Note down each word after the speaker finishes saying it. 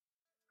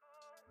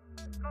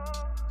The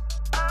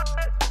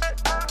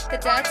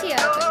Dirty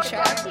Urban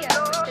Show.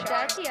 The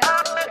Dirty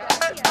Urban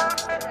Show.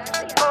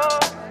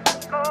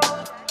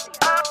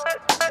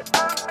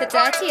 The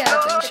Dirty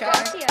Urban Show.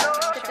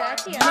 The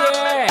Dirty Urban Show.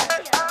 Yeah,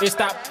 it's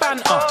that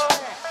banter.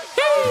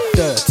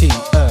 Dirty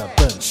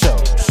Urban Show.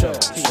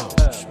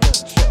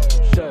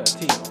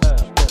 Dirty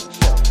Urban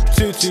Show.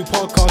 Tutu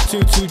podcast,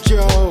 Tutu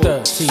Joe.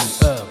 Dirty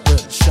Urban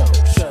Show.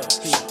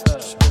 Dirty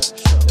Urban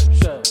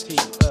Show.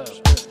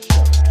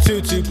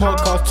 Tutu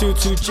podcast,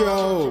 Tutu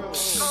Joe.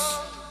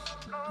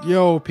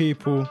 Yo,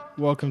 people,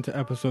 welcome to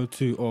episode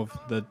 2 of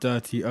the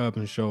Dirty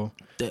Urban Show.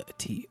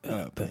 Dirty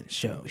Urban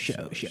Show.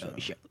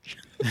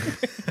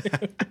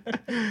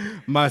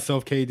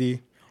 Myself,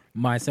 KD.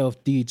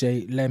 Myself,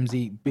 DJ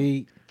Lemzy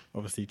B.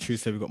 Obviously, True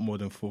said we got more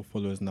than 4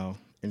 followers now.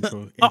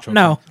 Intro Up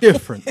now. comes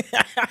different.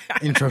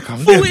 Intro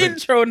comes Full different.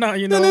 intro now,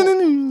 you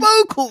know.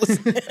 Vocals.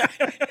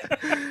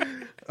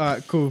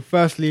 Alright, cool.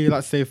 Firstly, I'd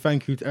like to say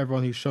thank you to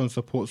everyone who's shown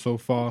support so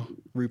far,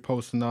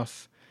 reposting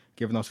us,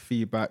 giving us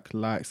feedback,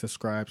 likes,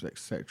 subscribes,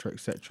 etc.,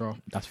 etc.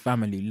 That's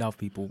family. Love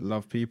people.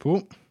 Love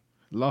people.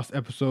 Last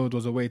episode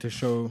was a way to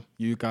show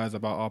you guys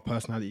about our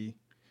personality,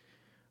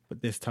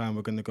 but this time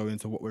we're going to go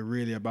into what we're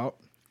really about.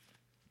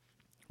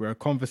 We're a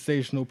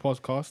conversational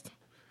podcast,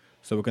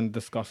 so we're going to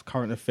discuss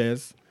current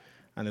affairs,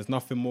 and there's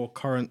nothing more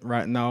current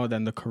right now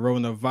than the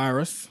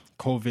coronavirus,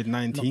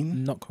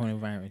 COVID-19. Not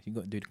coronavirus. You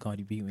got to do the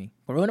Cardi B me.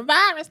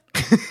 Coronavirus.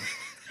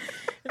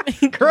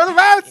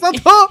 Coronavirus on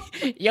top!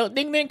 Yo,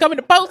 ding ding coming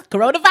to post.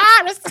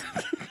 Coronavirus.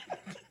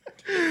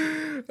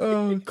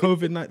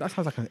 COVID-19. That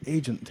sounds like an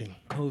agent thing.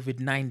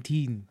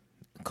 COVID-19.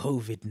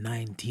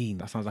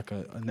 That sounds like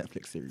a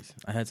Netflix series.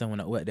 I heard someone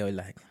at work, they were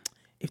like,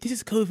 if this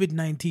is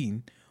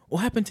COVID-19, what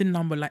happened to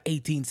number like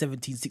 18,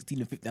 17, 16,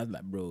 and 15? I was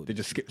like, bro. They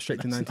just skip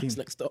straight to 19. It's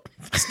like, stop.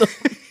 Stop.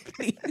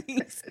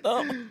 Please,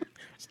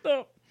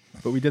 stop.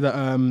 But we did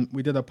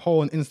a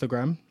poll on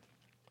Instagram.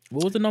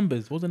 What was the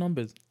numbers? What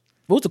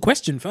was the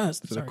question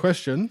first? So the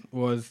question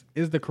was,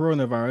 is the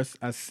coronavirus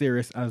as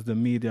serious as the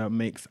media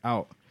makes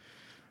out?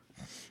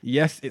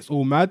 Yes, it's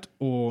all mad,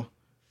 or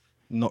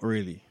not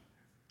really?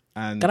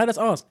 And Can I just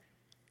ask,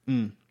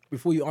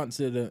 before you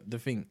answer the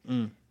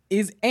thing,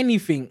 is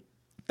anything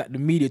that the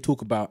media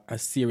talk about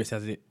as serious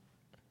as it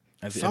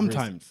ever is?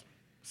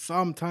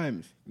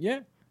 Sometimes. Yeah.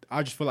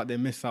 I just feel like they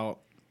miss out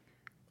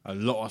a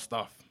lot of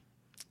stuff.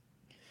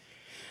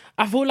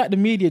 I feel like the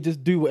media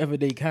just do whatever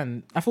they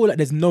can. I feel like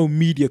there's no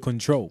media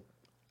control.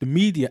 The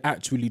media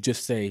actually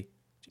just say, do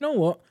you know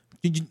what?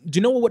 Do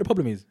you know what the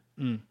problem is?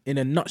 In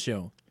a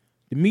nutshell,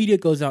 the media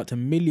goes out to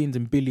millions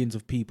and billions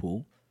of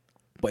people,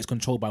 but it's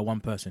controlled by one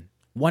person.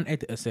 One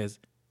editor says,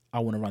 I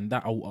want to run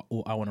that, or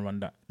I want to run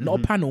that. Not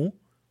a panel,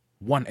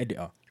 one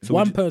editor. So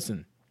one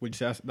person. Would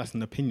you say that's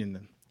an opinion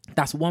then?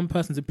 That's one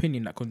person's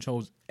opinion that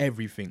controls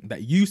everything.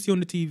 That you see on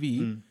the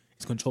TV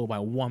is controlled by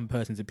one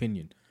person's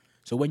opinion.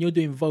 So when you're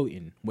doing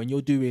voting, when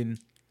you're doing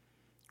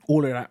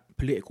all of that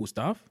political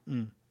stuff,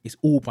 it's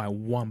all by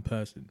one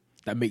person.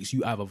 That makes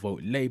you either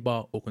vote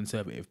Labour or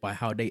Conservative by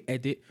how they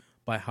edit,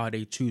 by how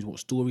they choose what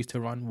stories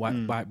to run,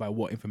 by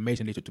what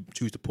information they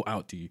choose to put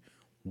out to you.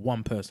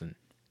 One person.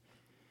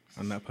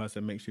 And that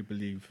person makes you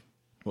believe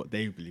what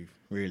they believe,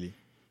 really.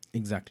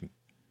 Exactly.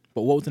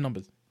 But what was the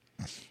numbers?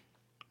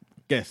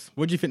 Guess.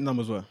 What do you think the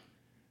numbers were?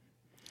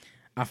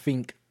 I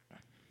think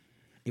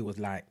it was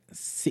like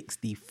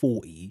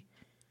 60-40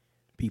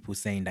 people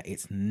saying that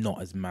it's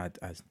not as mad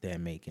as they're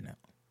making it.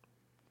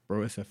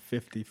 Bro, it's a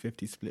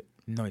 50-50 split.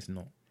 No, it's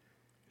not.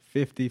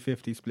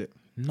 50-50 split.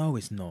 No,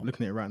 it's not.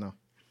 Looking at it right now.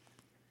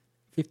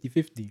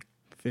 50-50.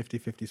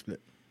 50-50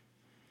 split.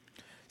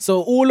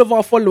 So all of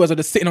our followers are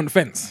just sitting on the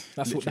fence.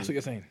 That's what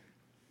you're saying.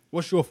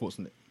 What's your thoughts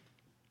on it?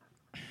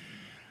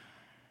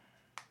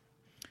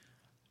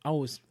 I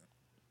was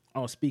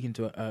speaking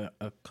to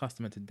a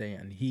customer today,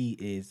 and he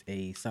is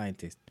a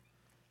scientist,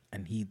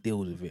 and he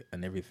deals with it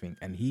and everything.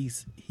 And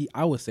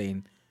I was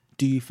saying,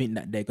 do you think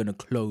that they're going to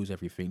close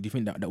everything? Do you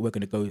think that we're going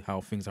to go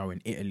how things are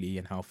in Italy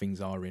and how things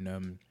are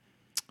in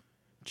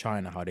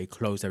China, how they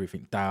closed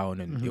everything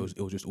down and it was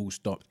just all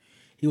stopped?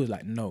 He was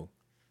like, no.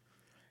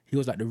 He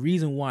was like, the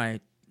reason why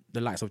the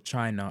likes of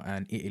China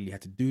and Italy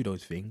had to do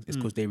those things is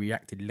because they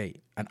reacted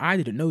late. And I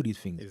didn't know these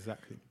things.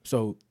 Exactly.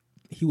 So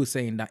he was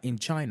saying that in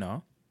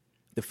China,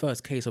 the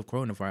first case of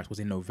coronavirus was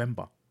in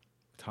November.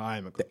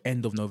 Time ago. The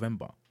end of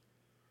November.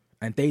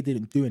 And they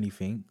didn't do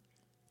anything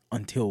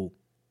until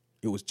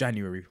it was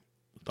January,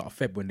 start of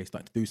Feb when they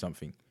started to do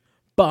something.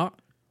 But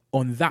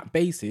on that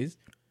basis,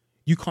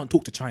 you can't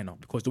talk to China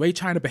because the way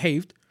China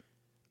behaved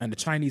and the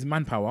Chinese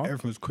manpower,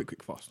 Everything was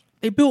quick, fast.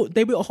 they built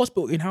a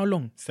hospital in how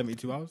long?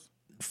 72 hours?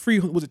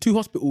 2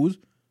 hospitals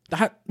that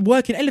had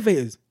working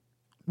elevators,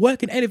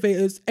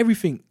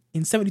 everything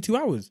in 72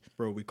 hours.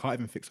 Bro, we can't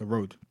even fix a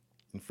road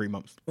in 3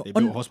 months. They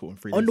built a hospital in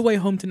 3 days. On the way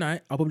home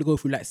tonight, I'll probably go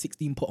through like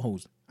 16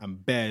 potholes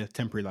And bare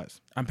temporary lights.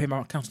 and pay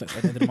my council tax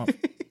at the end of the month.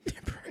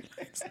 Temporary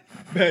lights.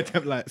 Bare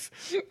temp lights.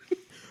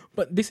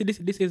 But this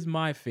is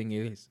my thing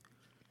is,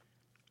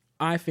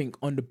 I think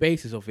on the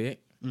basis of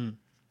it,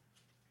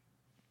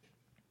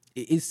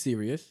 it is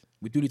serious.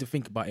 We do need to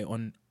think about it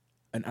on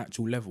an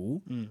actual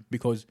level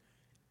because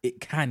it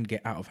can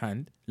get out of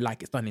hand,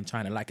 like it's done in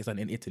China, like it's done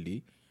in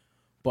Italy.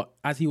 But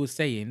as he was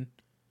saying,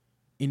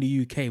 in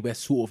the UK, we're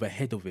sort of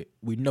ahead of it.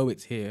 We know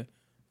it's here.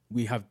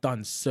 We have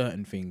done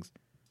certain things,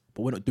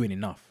 but we're not doing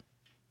enough.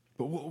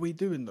 But what are we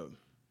doing though?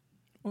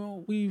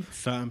 Well,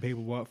 Certain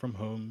people work from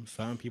home.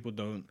 Certain people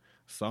don't.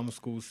 Some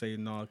schools say,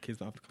 nah, kids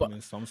don't have to come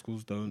in. Some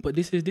schools don't. But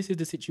this is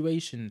the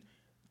situation.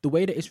 The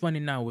way that it's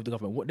running now with the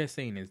government, what they're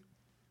saying is,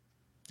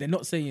 they're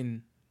not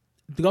saying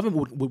the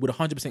government would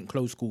 100%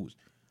 close schools,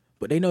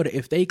 but they know that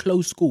if they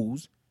close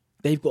schools,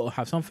 they've got to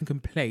have something in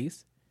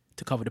place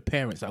to cover the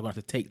parents that are going to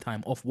have to take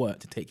time off work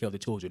to take care of the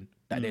children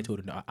that their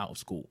children are out of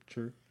school.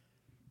 True.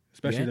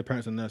 Especially the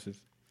parents and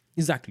nurses.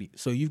 Exactly.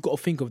 So you've got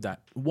to think of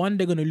that. One,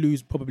 they're going to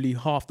lose probably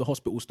half the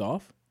hospital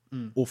staff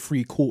or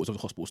 3/4 of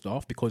the hospital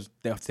staff because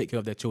they have to take care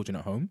of their children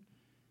at home.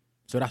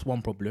 So that's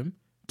one problem.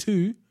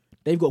 Two,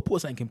 they've got to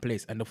put something in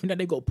place. And the thing that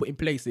they've got to put in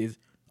place is,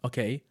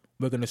 okay,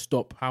 we're going to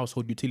stop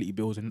household utility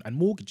bills and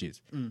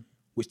mortgages,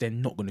 which they're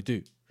not going to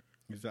do.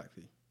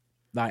 Exactly.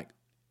 Like,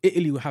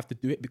 Italy will have to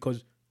do it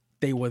because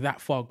they were that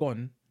far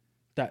gone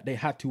that they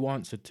had to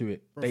answer to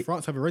it. Bro,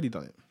 France have already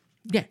done it.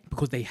 Yeah,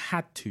 because they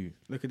had to.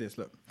 Look at this.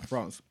 Look,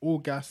 France. All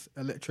gas,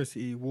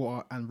 electricity,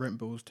 water, and rent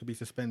bills to be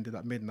suspended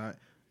at midnight.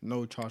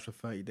 No charge for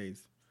 30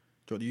 days.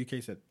 Do you know what the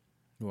UK said?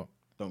 What?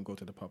 Don't go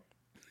to the pub.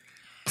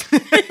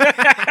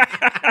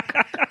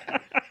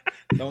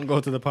 Don't go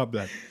to the pub,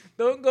 lad.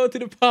 Don't go to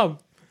the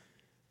pub.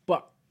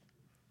 But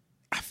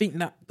I think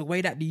that the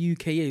way that the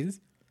UK is,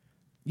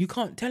 you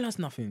can't tell us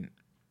nothing.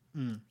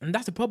 And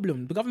that's the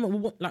problem. The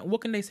government,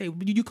 what can they say?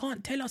 You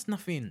can't tell us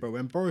nothing. Bro,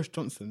 when Boris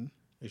Johnson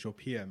is your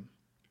PM,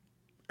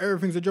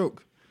 everything's a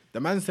joke. The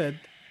man said,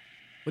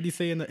 what did he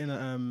say in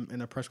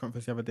a press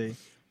conference the other day?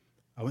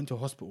 I went to a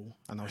hospital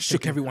and I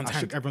shook everyone's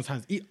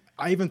hands.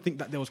 I even think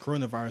that there was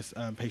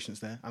coronavirus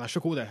patients there, and I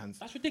shook all their hands.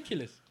 That's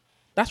ridiculous.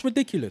 That's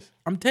ridiculous.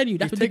 I'm telling you,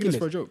 that's ridiculous.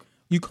 This for a joke.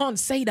 You can't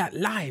say that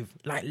live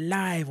on the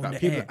people air.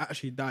 People are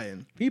actually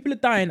dying. People are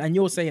dying, and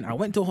you're saying I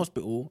went to a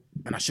hospital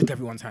and I shook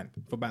everyone's hand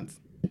for bans.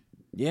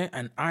 Yeah,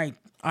 and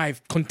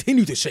I've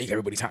continued to shake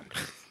everybody's hand,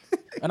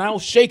 and I'll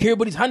shake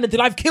everybody's hand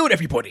until I've killed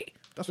everybody.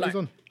 That's what he's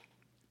on.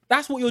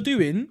 That's what you're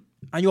doing,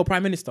 and you're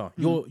prime minister.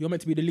 You're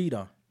meant to be the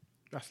leader.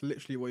 That's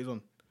literally what he's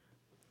on.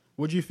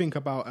 What do you think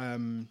about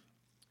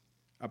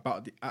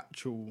the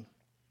actual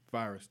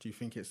virus? Do you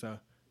think it's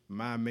a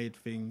man-made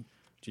thing?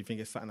 Do you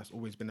think it's something that's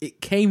always been? It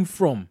came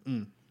from.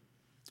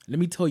 Let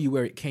me tell you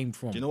where it came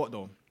from. Do you know what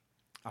though?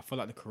 I feel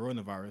like the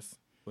coronavirus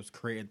was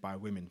created by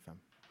women,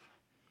 fam.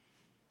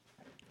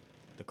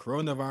 The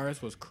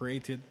coronavirus was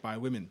created by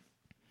women.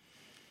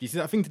 You see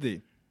that thing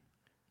today?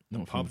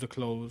 No, pubs are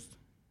closed.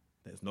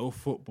 There's no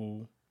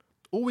football.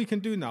 All we can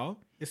do now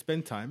is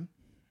spend time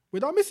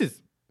with our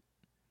missus.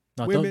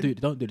 No, women,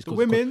 don't do this. The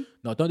women,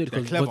 no, don't do this.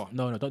 They're clever.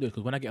 No, don't do this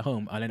because when I get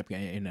home, I'll end up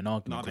getting in an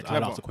argument because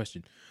they're I'll ask a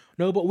question.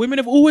 No, but women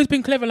have always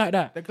been clever like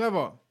that. They're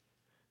clever.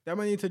 They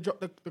might need to drop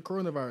the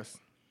coronavirus.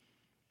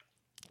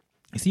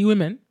 You see,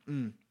 women,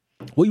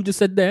 what you just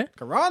said there.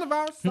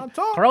 Coronavirus on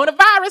top.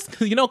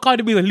 Coronavirus. You know,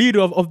 Cardi B, the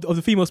leader of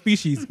the female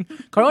species.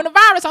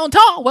 Coronavirus on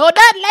top. Well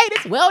done,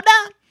 ladies. Well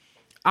done.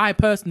 I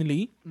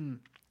personally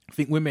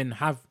think women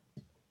have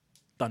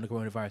done the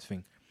coronavirus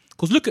thing.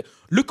 Because look at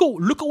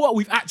what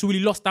we've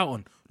actually lost out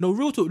on. No,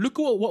 real talk. Look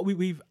at what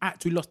we've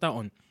actually lost out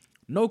on.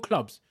 No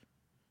clubs.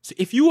 So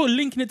if you were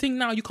linking the thing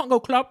now, you can't go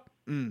club.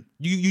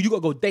 You got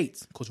to go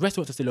dates because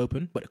restaurants are still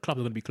open, but the clubs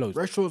are going to be closed.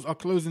 Restaurants are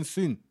closing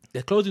soon.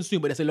 They're closing soon,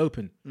 but they're still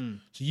open.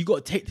 So you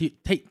got to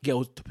take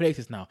girls to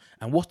places now.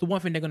 And what's the one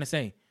thing they're going to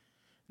say?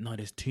 No,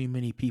 there's too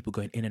many people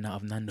going in and out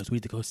of Nando's. We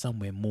need to go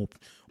somewhere more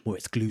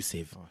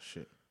exclusive. Oh,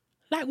 shit.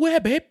 Like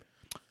where, babe?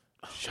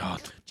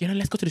 Shard. Do you know,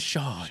 let's go to the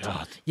Shard.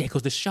 Yeah,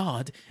 because the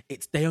Shard,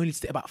 they only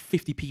sit about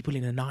 50 people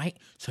in a night,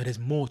 so there's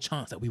more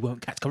chance that we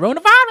won't catch coronavirus.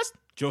 Do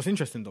you know what's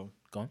interesting, though?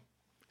 Go on.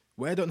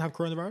 Where don't have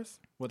coronavirus?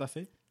 What did I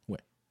say? Where?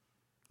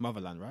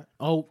 Motherland, right?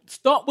 Oh,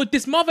 stop with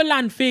this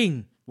motherland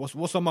thing.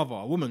 What's a mother?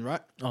 A woman,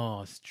 right?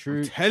 Oh, it's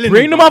true.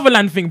 Bring the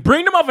motherland thing.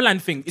 Bring the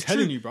motherland thing. It's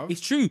telling true. you, bro.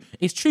 It's true.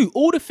 It's true.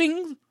 All the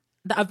things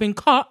that have been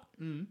cut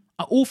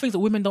are all things that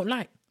women don't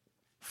like.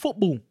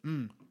 Football.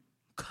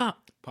 Cut.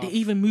 Pubs. They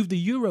even moved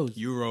the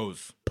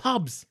Euros.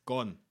 Pubs.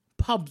 Gone.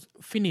 Pubs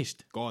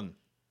finished. Gone.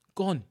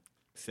 Safe.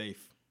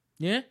 Safe.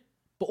 Yeah?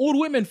 But all the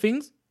women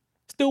things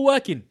still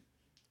working.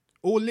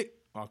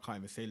 I can't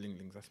even say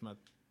Ling-Lings. That's mad.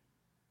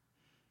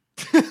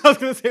 I was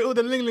going to say all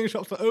the Ling-Ling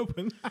shops are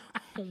open.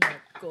 Oh my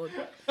God.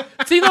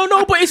 See,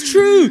 no, but it's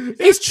true.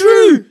 It's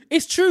true.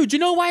 It's true. Do you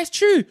know why it's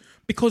true?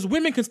 Because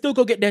women can still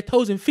go get their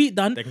toes and feet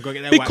done. They can go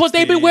get their because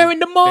they've been wearing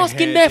the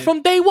mask in there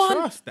from day one.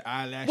 Trust the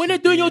eyelashes. When they're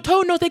doing your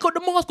toenails, they got the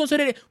mask on so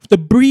that the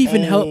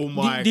breathing help.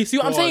 Do you see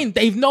what I'm saying?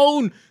 They've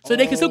known. So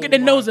they can still get their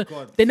nose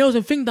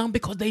and thing done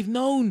because they've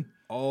known.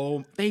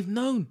 Oh, they've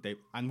known.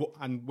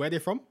 And where they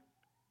from?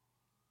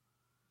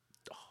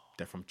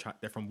 They're from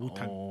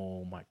Wuhan.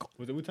 Oh my God.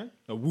 Was it Wuhan?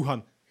 No,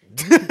 Wuhan.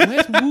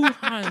 Where's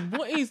Wuhan?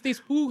 What is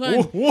this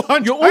Wuhan?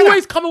 Wuhan, You're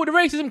always coming with the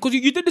racism because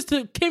you did this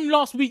to Kim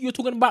last week. You're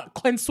talking about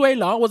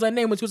Consuela, was her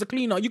name when she was a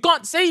cleaner. You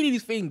can't say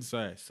these things.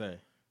 Say.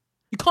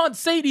 You can't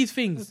say these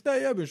things. It's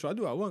dirty urban shit. I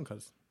do what I want,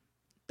 cuz.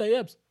 Dirty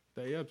herbs.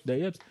 Dirty herbs.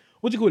 Dirty herbs.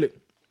 What do you call it?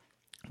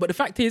 But the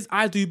fact is,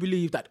 I do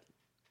believe that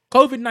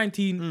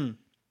COVID-19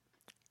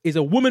 is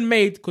a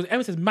woman-made, because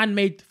everyone says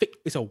man-made,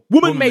 it's a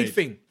woman-made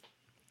thing.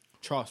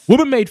 Trust.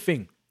 Woman-made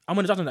thing. I'm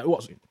going to judge on that.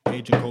 What?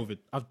 Agent COVID.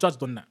 I've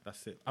judged on that.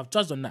 That's it. I've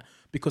judged on that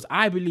because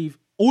I believe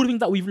all the things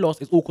that we've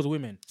lost is all because of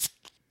women.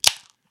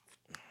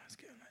 Let's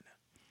get on like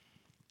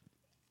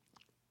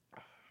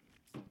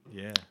that.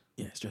 Yeah.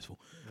 Yeah, it's stressful.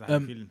 That's how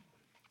I'm feeling.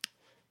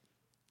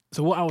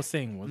 So what I was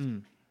saying was,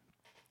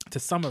 to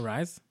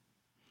summarize,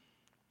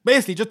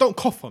 Basically, just don't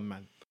cough on,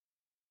 man.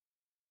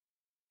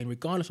 and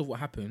regardless of what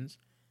happens,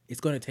 it's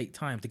going to take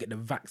time to get the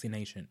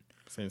vaccination.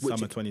 Saying Which-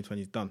 summer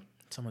 2020 is done.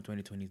 Summer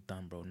 2020 is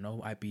done, bro.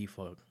 No IB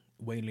for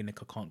Wayne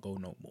Lineker can't go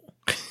no more.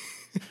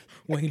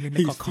 Wayne Lineker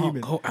He's can't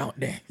fuming. go out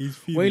there. He's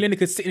Wayne fuming.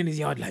 Lineker's sitting in his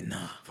yard like,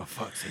 nah, For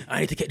fuck's sake.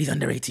 I need to get these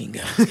under 18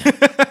 girls.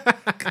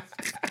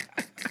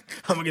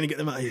 How am I going to get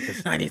them out of here?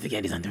 I need to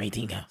get these under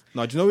 18 girls.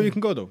 No, do you know where you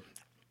can go, though?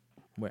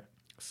 Where?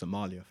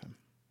 Somalia, fam.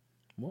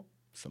 What?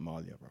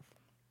 Somalia, bro.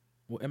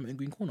 What, Emmett and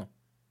Green Corner?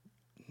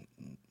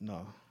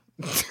 No.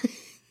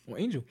 What,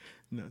 Angel?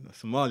 No,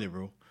 Somalia,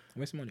 bro.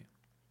 Where's Somalia?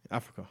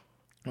 Africa.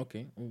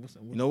 Okay. Well,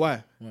 You know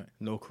why? What?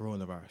 No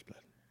coronavirus,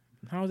 blood.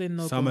 How they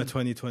know? Summer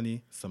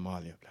 2020,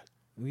 Somalia, blood.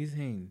 What are you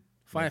saying?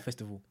 Fire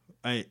Festival.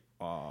 Hey,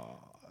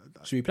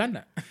 Should we plan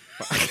that?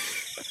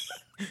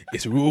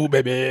 It's rule,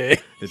 baby.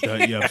 the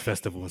Dirty Herbs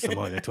Festival in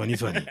Somalia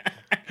 2020.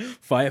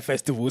 Fire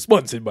Festival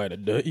sponsored by the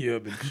Dirty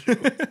Urban.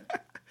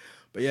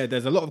 But yeah,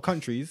 there's a lot of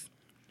countries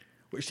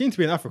which seem to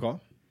be in Africa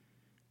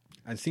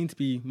and seem to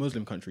be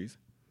Muslim countries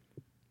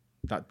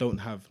that don't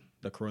have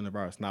the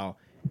coronavirus. Now,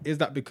 is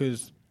that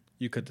because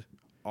you could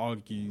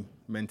argue,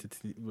 what's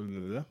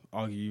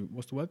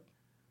the word?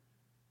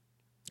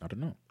 I don't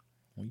know.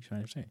 What are you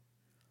trying to say?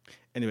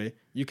 Anyway,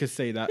 you could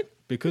say that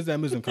because they're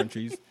Muslim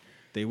countries,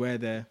 they wear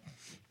their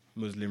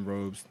Muslim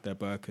robes, their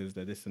burqas,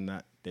 their this and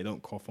that. They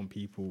don't cough on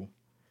people.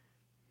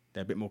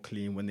 They're a bit more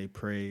clean when they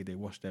pray. They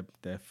wash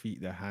their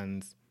feet, their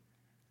hands.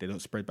 They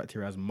don't spread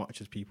bacteria as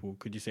much as people.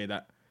 Could you say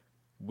that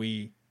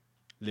we,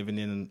 living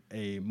in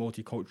a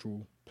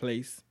multicultural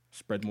place,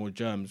 spread more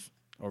germs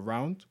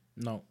around?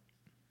 No.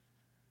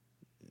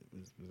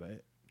 Is that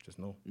it? Just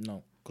no.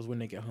 No. Because when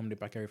they get home, they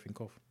back everything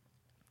off.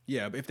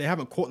 Yeah, but if they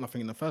haven't caught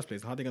nothing in the first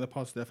place, how are they going to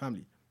pass to their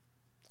family?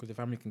 Because the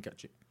family can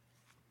catch it.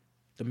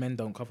 The men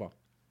don't cover.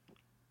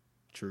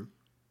 True.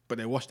 But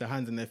they wash their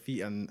hands and their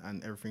feet and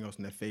everything else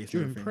in their face.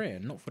 During and everything. prayer,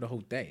 not for the whole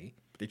day.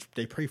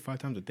 They pray 5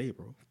 times a day,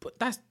 bro. But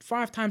that's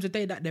 5 times a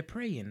day that they're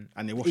praying.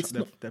 And they wash It's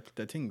up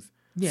their things.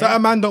 Yeah.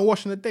 Certain man don't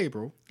wash in a day,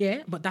 bro.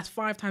 Yeah, but that's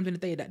 5 times in a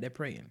day that they're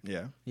praying.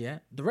 Yeah. Yeah.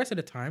 The rest of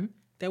the time,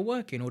 they're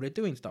working or they're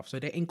doing stuff. So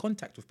they're in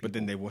contact with people. But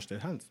then they wash their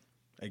hands.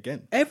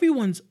 Again.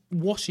 Everyone's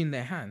washing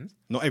their hands.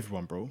 Not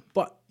everyone, bro.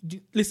 But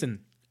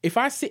listen, if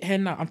I sit here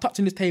now, I'm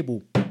touching this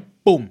table.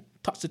 Boom.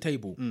 Touch the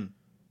table.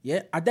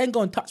 Yeah. I then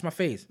go and touch my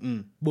face.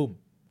 Boom.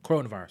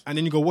 Coronavirus. And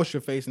then you go wash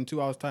your face in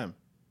 2 hours' time.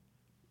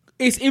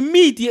 It's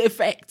immediate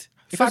effect.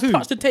 If Says I who?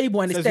 touch the table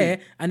and it's Says there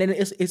who? and then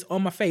it's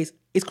on my face,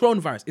 it's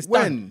coronavirus. It's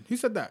When? done. Who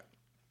said that?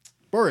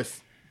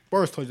 Boris.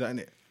 Boris told you that,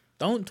 innit?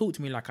 Don't talk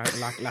to me like I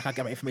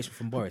get my information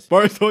from Boris.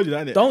 Boris told you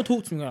that, innit? Don't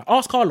talk to me like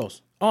ask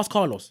Carlos. Ask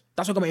Carlos.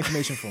 That's where I got my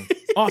information from.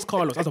 Ask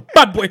Carlos. That's a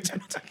bad boy.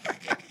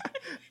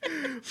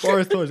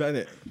 Boris told you that,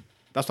 innit?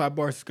 That's why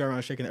Boris is going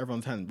around shaking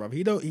everyone's hand, bro.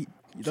 You don't,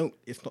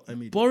 it's not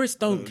immediate. Boris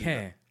don't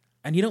care.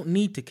 And he don't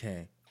need to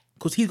care.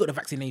 Because he's got the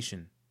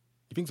vaccination.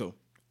 You think so?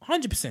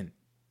 100%.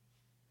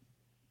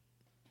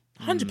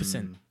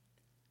 100%.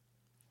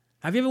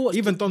 Have you ever watched...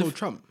 Even Donald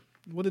Trump.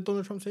 What did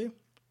Donald Trump say?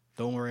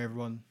 Don't worry,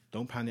 everyone.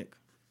 Don't panic.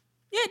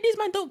 Yeah, these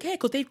men don't care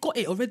because they've got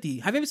it already.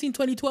 Have you ever seen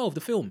 2012,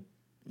 the film?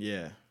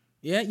 Yeah.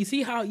 Yeah, you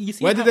see how...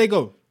 Where did they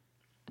go?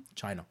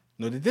 China.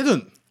 No, they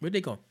didn't. Where'd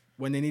they go?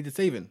 When they needed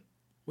saving.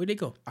 Where'd they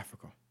go?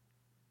 Africa.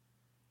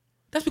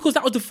 That's because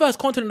that was the first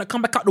continent that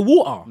come back out the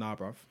water. Nah,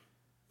 bruv.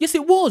 Yes,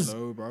 it was.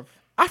 No, bruv.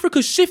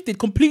 Africa shifted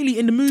completely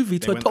in the movie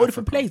to a went totally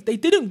different Africa.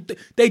 place.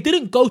 They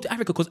didn't go to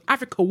Africa because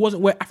Africa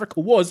wasn't where Africa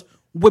was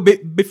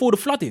before the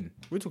flooding.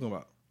 What are you talking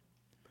about?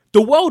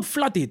 The world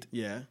flooded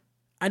Yeah.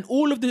 and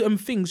all of the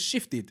things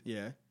shifted.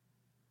 Yeah.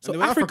 So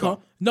And they were Africa,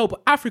 no,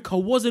 but Africa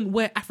wasn't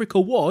where Africa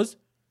was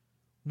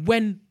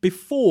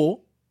before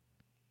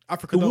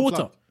Africa the don't water.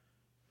 flood.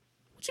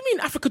 What do you mean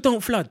Africa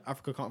don't flood?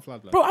 Africa can't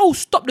flood. Like. Bro, I will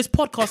stop this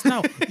podcast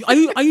now.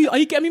 Are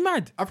you getting me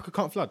mad? Africa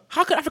can't flood.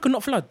 How can Africa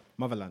not flood?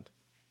 Motherland.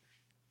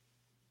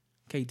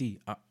 KD,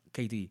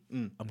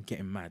 I'm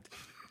getting mad.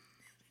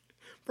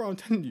 Bro, I'm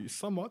telling you,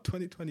 summer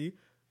 2020,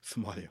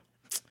 Somalia.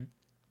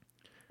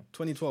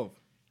 2012.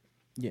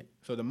 Yeah.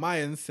 So the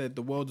Mayans said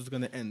the world was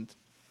going to end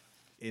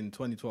in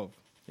 2012.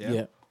 Yeah?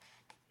 Yeah.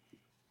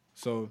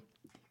 So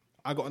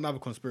I got another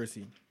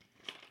conspiracy.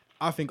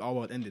 I think our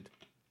world ended.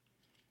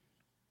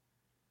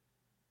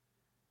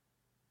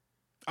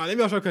 Let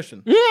me ask you a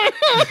question. Let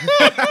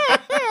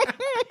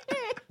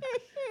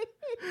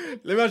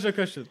me ask you a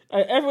question.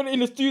 Everyone in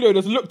the studio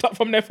just looked up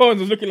from their phones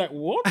and was looking like,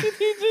 what did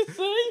he just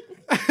say?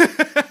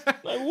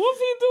 Like, what's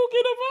he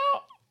talking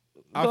about?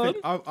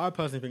 I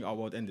personally think our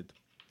world ended.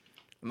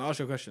 And I'll ask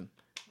you a question.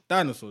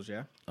 Dinosaurs,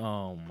 yeah?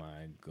 Oh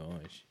my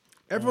gosh.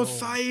 Everyone's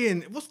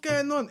sighing. What's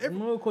going on?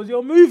 No, because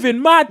you're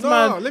moving mad, No,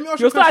 man. let me ask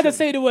you You're a starting to question.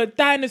 say the word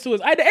dinosaurs.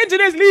 The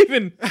engineer's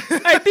leaving.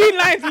 Dean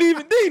Lyon's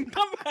leaving. Dean,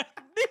 come back.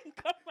 Dean,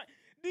 come back.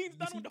 Dean's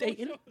done with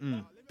dating.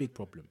 Big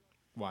problem.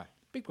 Why?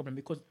 Big problem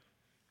because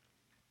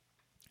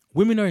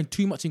women are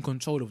too much in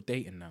control of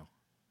dating now.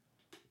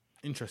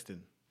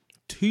 Interesting.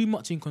 Too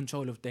much in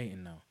control of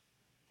dating now.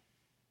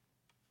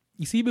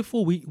 You see,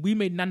 before we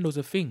made Nando's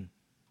a thing.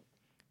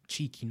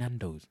 Cheeky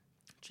Nando's.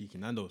 Cheeky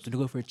Nando's. So they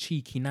go for a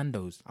cheeky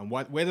Nando's. And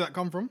where did that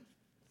come from?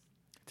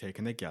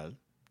 Taking a gal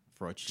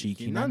for a cheeky,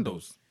 Cheeky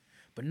Nando's.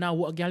 But now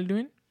what are gal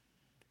doing?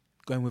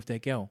 Going with their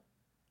girl.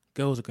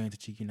 Girls are going to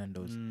cheeky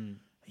Nando's.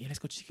 Yeah, let's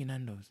go to cheeky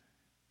Nando's.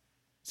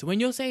 So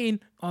when you're saying,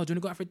 oh, do you want to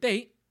go out for a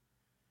date?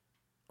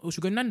 Oh,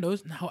 should we go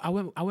Nando's? No, I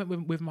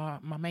went with my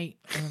mate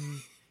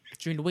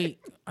during the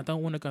week. I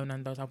don't want to go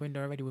Nando's. I went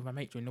there already with my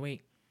mate during the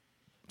week.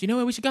 Do you know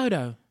where we should go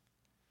though?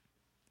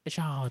 The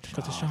Shard.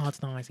 Because the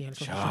Shard's nice. Yeah, let's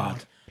go to the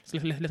Shard.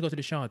 Let's go to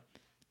the Shard.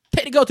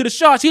 Take the girl to the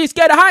Shard. She ain't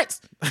scared of heights.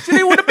 She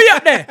didn't want to be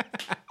up there.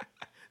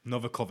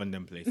 Another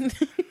Covenden place.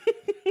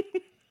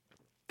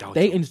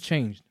 Dating's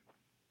changed.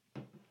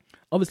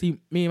 Obviously,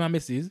 me and my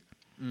missus,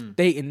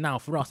 dating now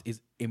for us is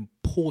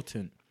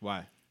important.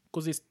 Why?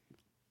 Because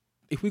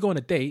if we go on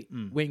a date,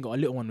 we ain't got a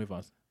little one with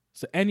us.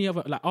 So any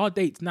other, like our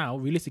dates now,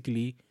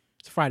 realistically,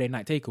 it's Friday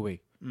night takeaway.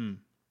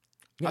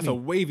 That's a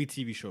wavy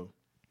TV show.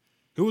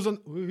 Who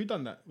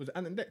done that? Was it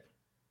Ant and Dec?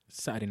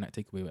 Saturday night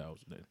takeaway where I was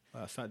there.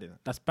 Saturday night.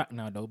 That's back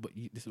now though, but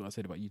this is what I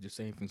said about you just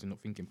saying things and not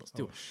thinking, but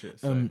still. Oh shit.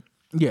 Sorry.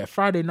 Yeah,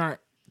 Friday night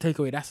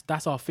takeaway,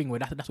 that's our thing, where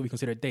that's what we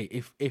consider a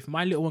date. If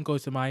my little one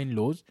goes to my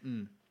in-laws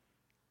and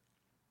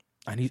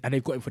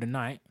they've got him for the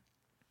night,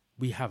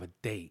 we have a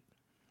date.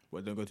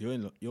 Well, don't go to your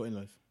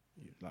in-laws.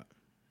 Like,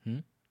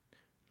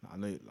 I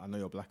know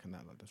you're black and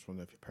that. Like, just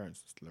wonder if your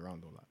parents are still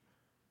around or like.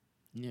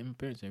 Yeah, my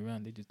parents are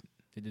around. They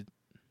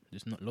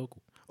just not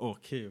local. Oh,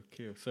 okay.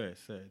 Sorry.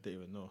 Didn't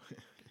even know.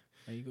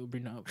 Why you gotta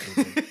bring that up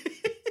for?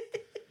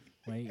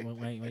 why you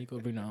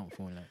gotta bring that up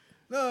for? Like,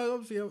 No,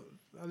 obviously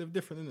I live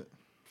different, innit?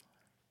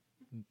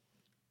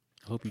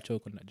 I hope you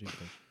choke on that drink.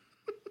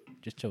 Though.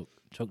 Just choke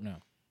now.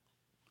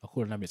 I'll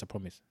call an ambulance. I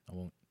promise. I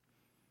won't.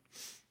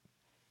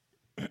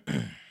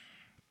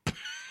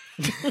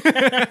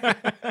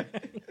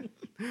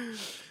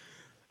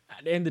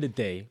 At the end of the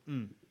day,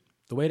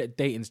 the way that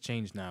dating's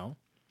changed now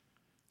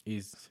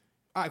is...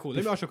 Alright, cool.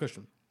 Let me ask you a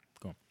question.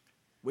 Go on.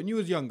 When you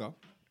was younger,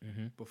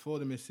 before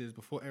the missus,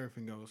 before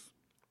everything else,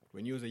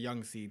 when you was a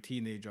young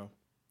teenager...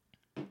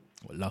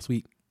 What, last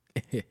week?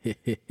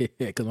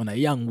 Because I'm a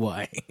young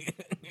boy.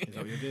 Is that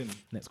what you're doing?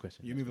 Next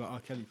question. You move like R.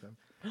 Kelly, fam.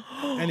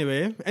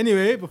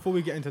 Anyway, before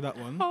we get into that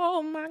one...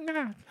 Oh my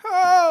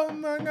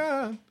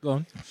God.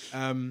 Go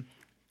on.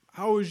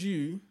 How would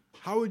you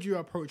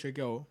approach a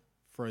girl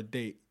for a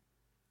date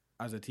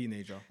as a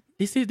teenager?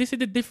 This is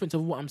the difference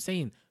of what I'm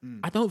saying.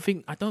 I don't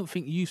think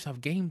youths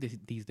have game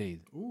these days.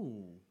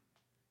 Ooh.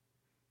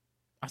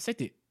 I said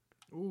it.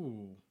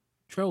 Ooh.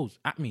 Trolls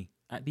at me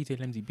at DJ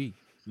MZB.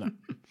 Like,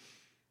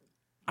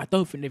 I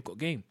don't think they've got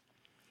game.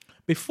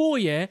 Before,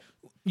 yeah,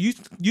 we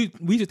used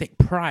to take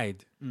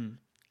pride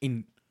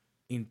in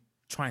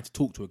trying to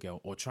talk to a girl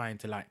or trying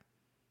to like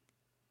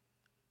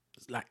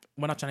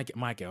when I'm trying to get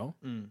my girl,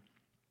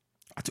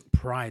 I took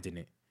pride in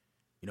it.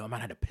 You know, a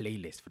man had a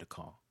playlist for the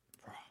car.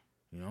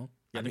 You know,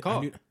 Yeah, the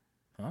car.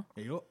 Huh?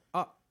 Yeah, you're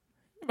up.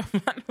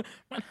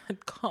 Man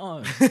had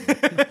cars.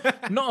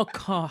 Not a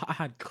car. I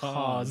had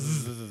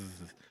cars.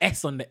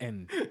 S on the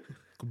end.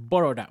 Could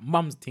borrow that.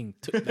 Mum's thing.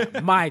 Took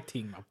that. My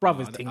thing. My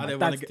brother's thing. My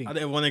dad's thing. I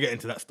didn't want to get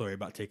into that story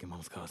about taking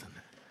mum's cars.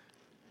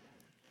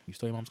 You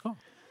stole your mum's car?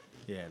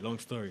 Yeah, long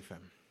story,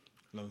 fam.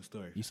 Long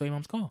story. You stole your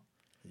mum's car?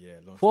 Yeah,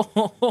 long story.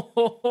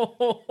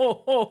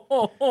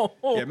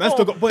 Yeah, man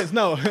still got points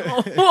now.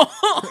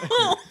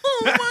 Oh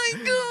my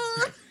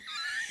God.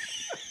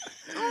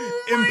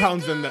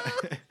 Impounds and that.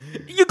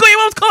 You got your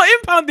mum's car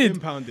impounded?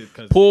 Impounded.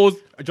 Cause Pause.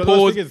 Do you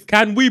know what the thing is?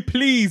 Can we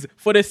please,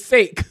 for the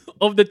sake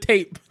of the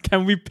tape,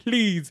 can we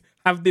please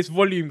have this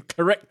volume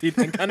corrected?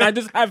 And can I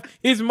just have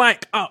his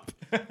mic up?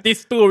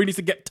 This story needs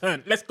to get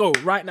turned. Let's go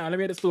right now. Let me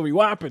hear the story.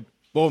 What happened?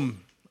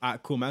 Boom.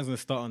 Alright, cool. Man's gonna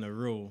start on a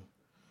real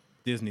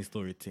Disney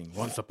story thing.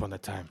 Once upon a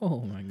time, Oh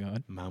my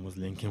God. man was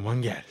linking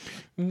one girl.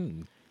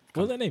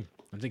 What's that name?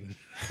 I'm thinking.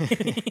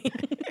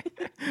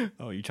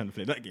 Oh, you trying to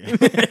play that game?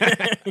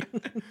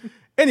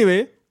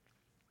 Anyway,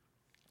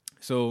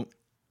 so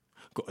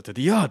got her to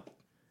the yard.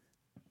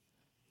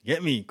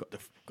 Get me? Got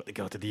the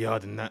girl to the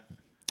yard and that.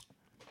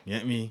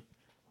 Get me?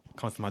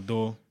 Comes to my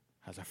door.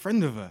 Has a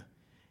friend with her.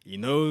 You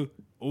know,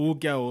 all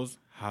girls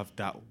have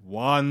that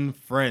one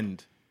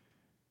friend.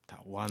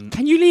 That one.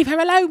 Can you leave her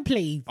alone,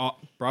 please?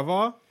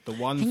 Brother, the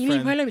one Can you friend.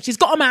 leave her alone? She's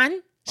got a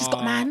man. She's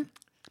got a man.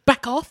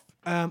 Back off.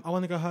 I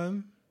want to go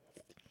home.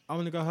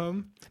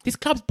 This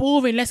club's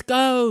boring. Let's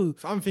go.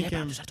 So I'm thinking,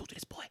 I'm just trying to talk to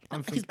this boy.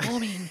 He's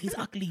boring. He's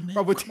ugly, man.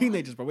 bro, we're Come on.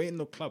 teenagers, bro. We ain't in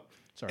no club.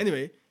 Sorry.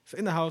 Anyway, so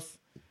in the house,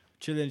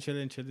 chilling,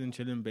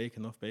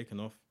 baking off.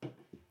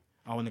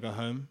 I want to go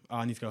home.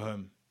 I need to go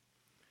home.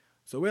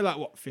 So we're like,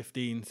 what,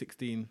 15,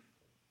 16?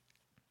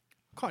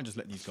 Can't just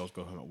let these girls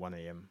go home at 1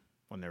 a.m.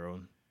 on their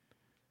own.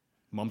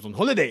 Mum's on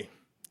holiday.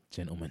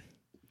 Gentlemen.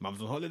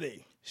 Mum's on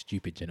holiday.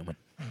 Stupid gentlemen.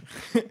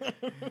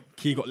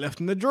 Key got left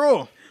in the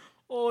drawer.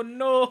 Oh,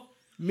 no.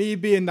 Me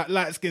being that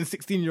light-skinned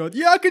 16-year-old.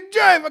 Yeah, I can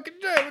drive. Let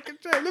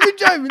me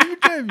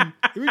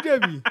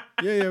drive you.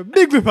 Yeah.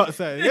 Big whip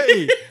outside. Get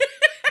me.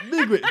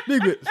 Big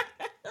whip.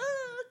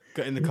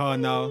 Got in the car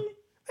now.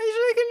 Hey, you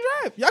sure you can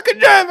drive? Yeah, I can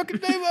drive. I can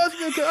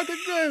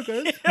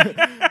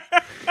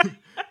drive.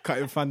 Can't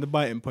even find the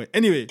biting point.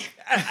 Anyway.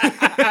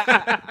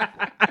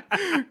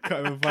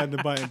 Can't even find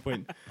the biting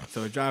point.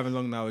 So we're driving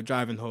along now. We're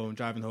driving home.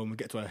 We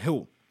get to a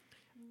hill.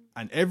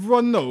 And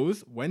everyone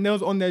knows when they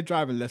was on their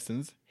driving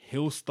lessons,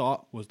 hill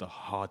start was the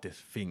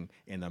hardest thing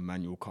in a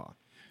manual car.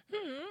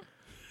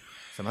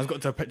 So man's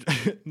got to a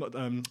not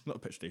a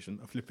petrol station,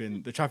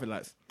 the traffic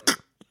lights.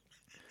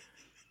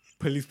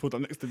 Police pulled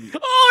up next to me.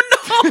 Oh,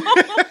 no.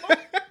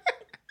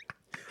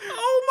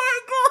 Oh, my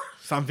God.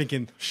 So I'm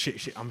thinking,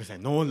 shit. I'm just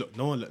saying, no one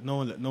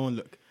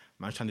look.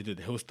 Man's trying to do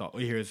the hill start.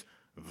 All you hear is...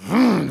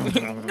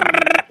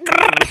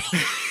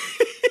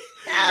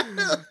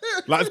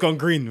 Lights gone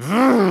green.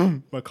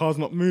 My car's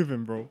not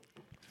moving, bro.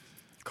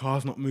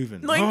 Not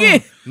in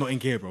gear? Not in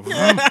gear, bro.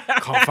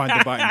 Can't find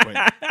the biting point.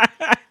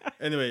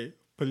 Anyway,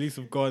 police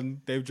have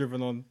gone. They've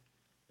driven on.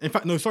 In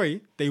fact, no,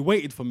 sorry. They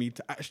waited for me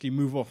to actually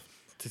move off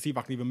to see if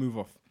I can even move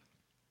off.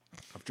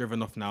 I've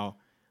driven off now.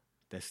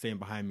 They're staying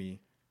behind me.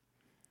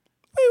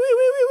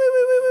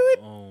 Wait.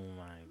 Oh,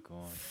 my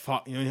God.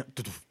 Fuck, you know,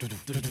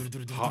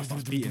 heart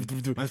starts beating.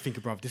 Man's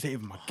thinking, bro, this ain't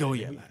even my girl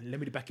yet. Let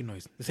me the backing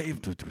noise. This ain't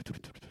even...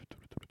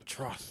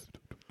 Trust.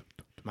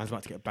 Man's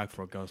about to get a bag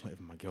for a girl. It's not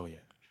even my girl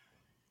yet.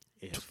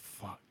 It's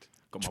fucked.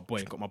 Got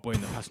my boy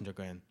in the passenger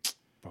going,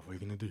 bro, what are you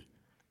going to do?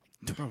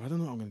 Bro, I don't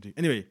know what I'm going to do.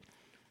 Anyway,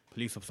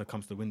 police officer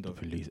comes to the window.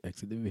 Police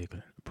exit the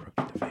vehicle. Approach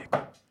the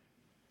vehicle.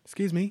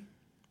 Excuse me?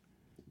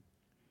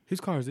 Whose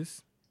car is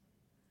this?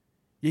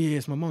 Yeah,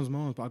 it's my mum's,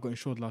 but I got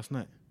insured last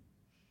night.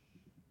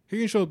 Who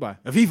you insured by?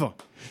 Aviva.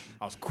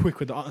 I was quick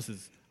with the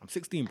answers. I'm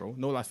 16, bro.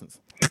 No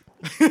license.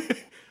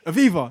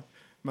 Aviva.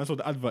 Man saw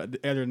the advert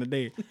earlier in the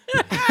day.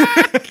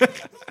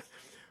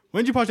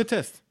 When did you pass your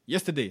test?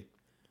 Yesterday.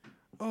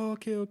 Oh,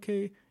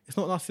 okay. It's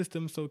not in our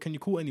system, so can you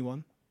call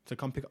anyone to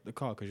come pick up the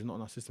car because you're not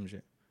in our system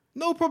yet?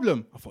 No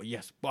problem. I thought,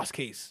 yes, boss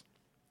case.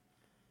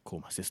 Call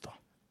my sister.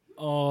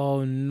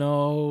 Oh,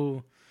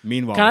 no.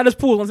 Meanwhile... Can I just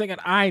pause 1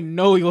 second? I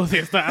know your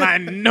sister and I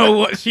know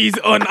what she's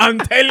on. I'm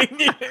telling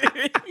you.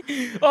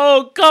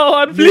 Oh, go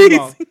on,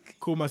 please.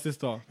 Call my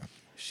sister.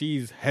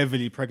 She's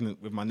heavily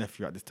pregnant with my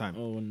nephew at this time.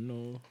 Oh,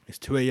 no. It's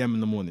 2 a.m.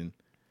 in the morning.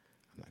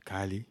 I'm like,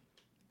 Kylie,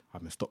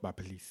 I've been stopped by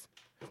police.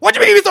 What do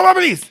you mean you've been stopped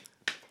by police?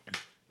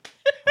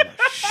 I'm like,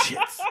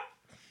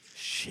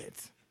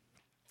 shit.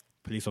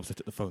 Police officer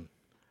took the phone.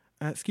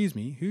 Excuse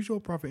me, who's your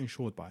brother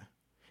insured by?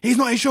 He's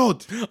not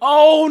insured.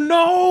 Oh,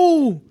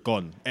 no.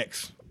 Gone.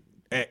 X.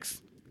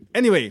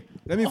 Anyway,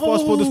 let me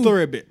fast forward the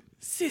story a bit.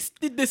 Sis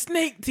did the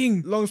snake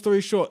thing. Long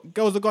story short,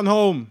 girls have gone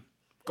home.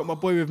 Got my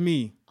boy with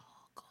me.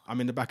 I'm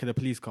in the back of the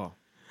police car.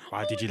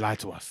 Why did you lie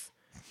to us?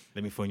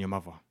 Let me phone your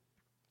mother.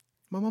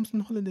 My mum's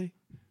on holiday.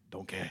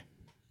 Don't care.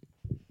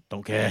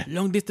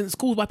 Long distance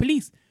calls by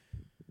police.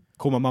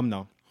 Call my mum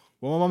now.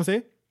 What my mum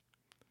say?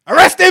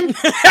 Arrest him!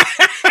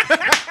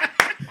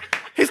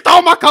 He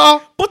stole my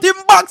car! Put him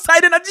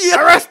backside in a jail.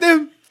 Arrest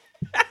him!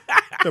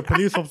 The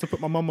police officer put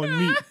my mum on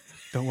mute.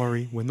 Don't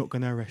worry, we're not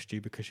going to arrest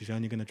you because she's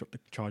only going to drop the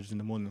charges in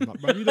the morning. I'm like,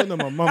 bro, you don't know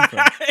my mum,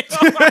 fam.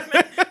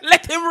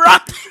 Let him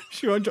rot.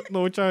 She won't drop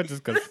no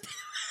charges, cause.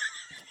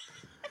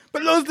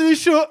 But long story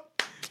short,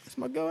 it's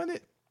my girl,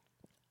 innit?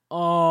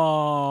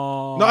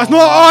 Oh. No, it's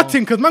not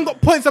arting, because man got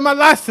points on my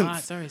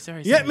license. Sorry.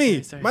 You get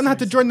me? Man had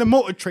to join the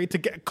motor trade to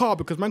get a car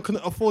because man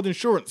couldn't afford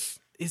insurance.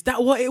 Is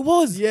that what it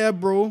was? Yeah,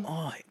 bro.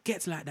 Oh, it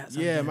gets like that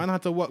sometimes. Yeah, man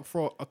had to work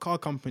for a car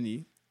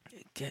company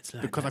It gets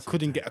like because that I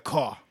couldn't get a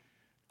car.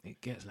 It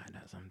gets like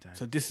that sometimes.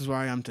 So this is where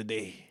I am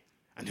today.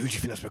 And who do you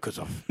think that's because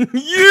of?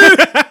 You!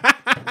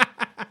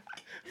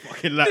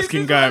 Fucking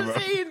light-skinned guy, bro.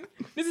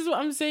 This is what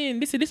I'm saying.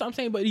 This is what I'm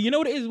saying. But you know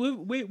what it is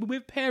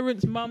with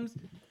parents, mums.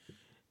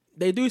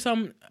 They do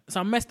some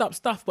messed up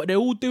stuff, but they're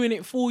all doing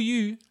it for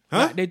you.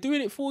 Huh? Like, they're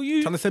doing it for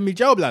you. Trying to send me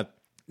jail, blood.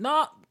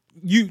 Nah,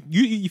 you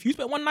if you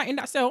spent one night in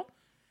that cell,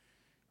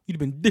 you'd have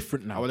been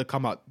different now. I would have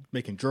come out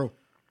making drill.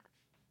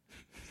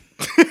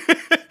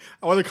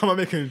 I would have come out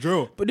making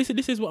drill. But this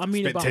is what I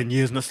mean Spent about 10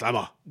 years in a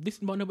slammer.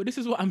 But this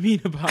is what I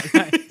mean about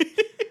like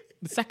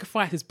the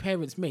sacrifices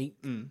parents make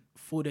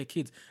for their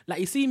kids. Like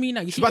you see me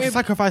now. She's about to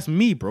sacrifice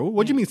me, bro.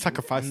 What do you mean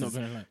sacrifice? I'm not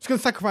gonna lie. She's gonna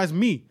sacrifice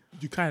me.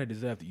 You kind of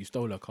deserved it. You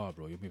stole her car,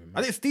 bro. You're being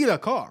I didn't steal her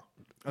car.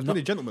 I was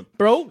really a gentleman.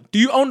 Bro, do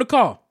you own the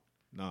car?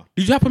 No.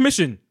 Did you have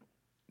permission?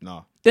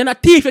 No. Then a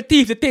thief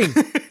the thing.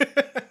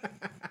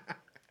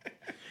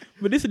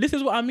 But this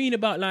is what I mean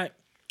about like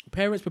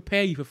parents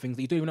prepare you for things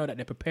that you don't even know that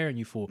they're preparing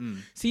you for.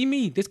 See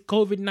me, this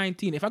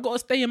COVID-19. If I gotta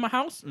stay in my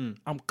house,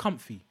 I'm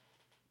comfy.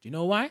 Do you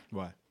know why?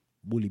 Why?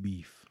 Bully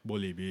beef.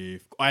 Bully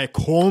beef. I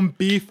corned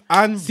beef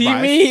and See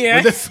rice me, yeah?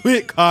 with the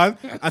sweet corn.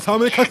 And how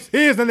many cuts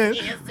is in it?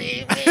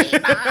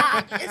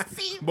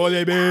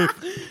 Bully beef.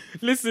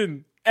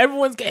 Listen,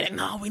 everyone's getting.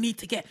 No, we need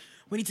to get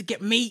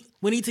meat.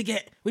 We need to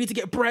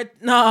get bread.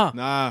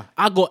 Nah.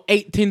 I got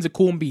 8 tins of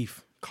corned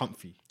beef.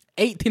 Comfy.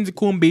 8 tins of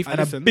corned beef and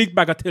a listen, big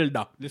bag of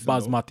Tilda listen,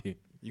 basmati.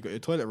 You got your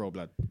toilet roll,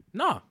 blood.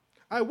 Nah,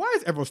 Why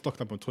is everyone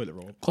stocking up on toilet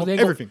roll? because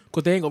Everything.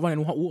 they ain't got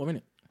running hot water in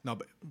it. No,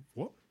 but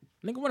what?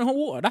 They ain't got running hot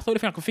water. That's the only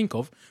thing I can think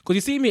of. Because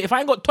you see me, if I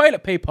ain't got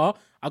toilet paper,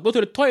 I go to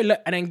the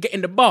toilet and then get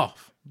in the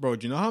bath. Bro,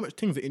 do you know how much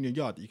things are in your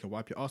yard that you can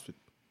wipe your ass with?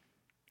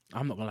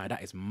 I'm not gonna lie,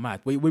 that is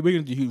mad. We're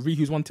gonna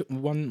reuse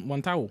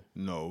one towel.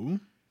 No.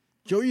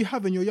 Do you know what you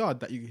have in your yard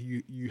that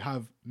you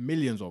have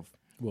millions of?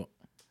 What?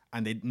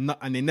 And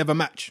they never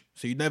match.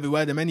 So you never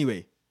wear them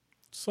anyway.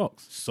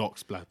 Socks.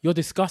 Socks, blood. You're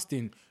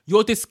disgusting.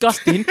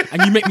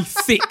 And you make me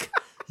sick.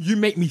 You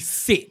make me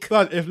sick.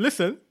 Blood,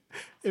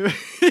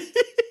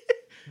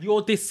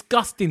 You're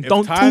disgusting. if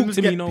Don't talk times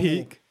to me get no more.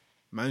 peak,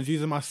 man's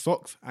using my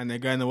socks and they're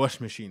going in the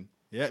washing machine.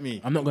 You get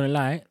me? I'm not gonna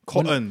lie.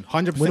 Cotton, 100%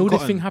 cotton. When all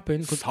this thing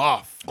happened,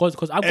 soft.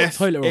 because I've got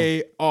toilet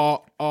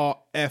roll.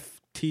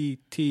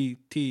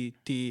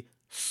 SARRFTTTT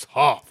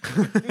soft.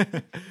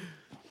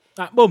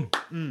 Like, boom.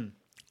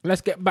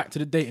 Let's get back to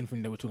the dating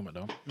thing that we're talking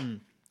about, though.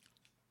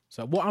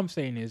 So what I'm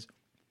saying is,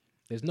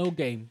 there's no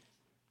game.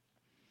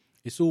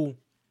 It's all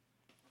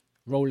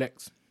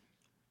Rolex.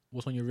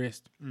 What's on your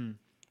wrist?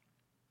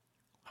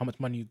 How much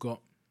money you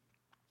got?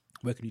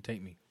 Where can you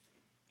take me?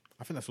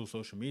 I think that's all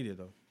social media,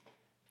 though.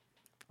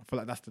 I feel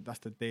like that's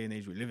the day and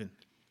age we live in.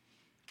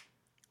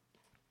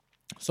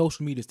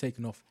 Social media's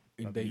taken off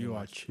in But dating. you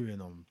are chewing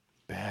on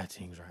bare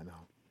things right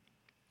now.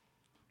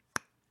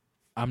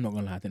 I'm not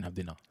gonna lie, I didn't have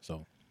dinner,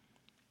 so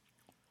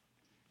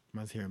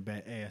Man's hearing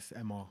bare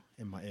ASMR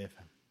in my ear,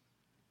 fam.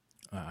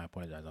 I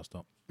apologize. I'll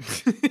stop.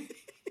 Can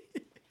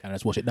I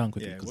just wash it down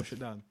quickly? Yeah, wash it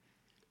down.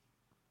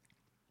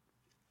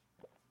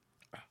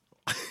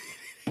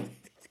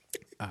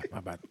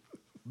 My bad.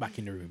 Back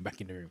in the room. Back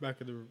in the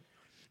room.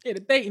 Yeah, the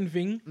dating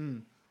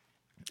thing.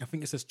 I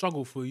think it's a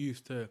struggle for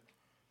youth to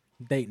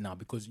date now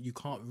because you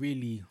can't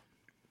really.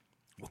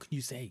 What can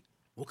you say?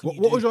 What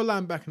was your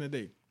line back in the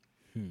day?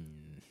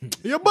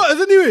 Your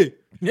butters anyway.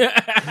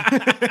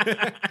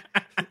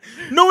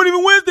 No one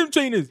even wears them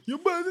trainers. Your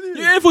butters anyway.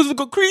 Your Air Forces have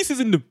got creases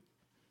in them.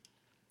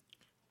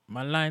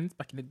 My lines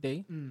back in the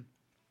day.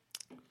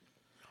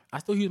 I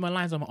still use my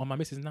lines on my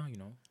missus now, you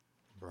know.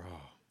 Bro.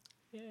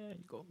 Yeah,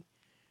 you go.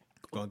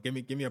 Go on, give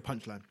me a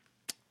punchline.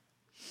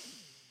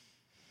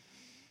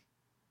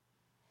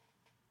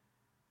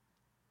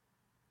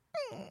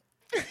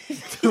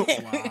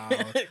 Wow.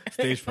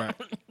 Stage fright.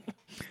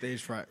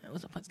 That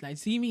was a punchline.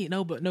 See me?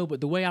 No, but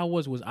the way I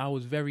was I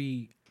was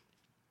very.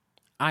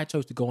 I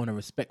chose to go on a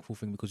respectful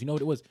thing because you know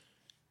what it was.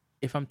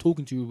 If I'm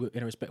talking to you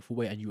in a respectful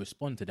way and you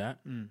respond to that,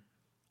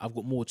 I've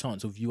got more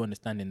chance of you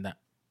understanding that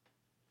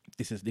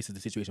this is the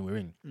situation we're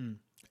in.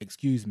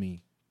 Excuse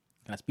me,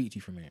 can I speak to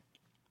you for a minute?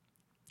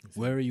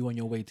 Where are you on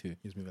your way to?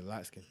 Gives me the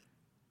light skin.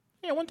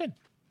 Yeah, 110.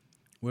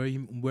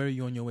 Where are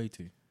you on your way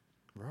to?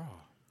 Bro.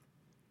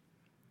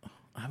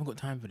 I haven't got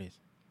time for this.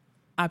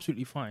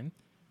 Absolutely fine.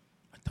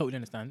 I totally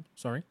understand.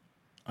 Sorry.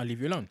 I'll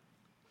leave you alone.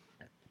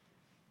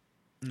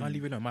 I'll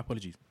leave you alone. My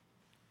apologies.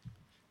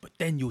 But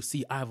then you'll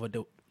see either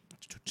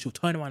she'll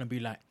turn around and be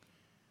like,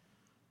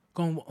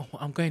 "Go on,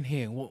 I'm going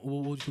here. What are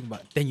you talking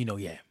about?" Then you know,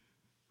 yeah,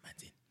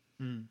 man's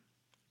in.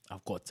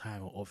 I've got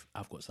time.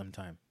 I've got some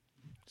time.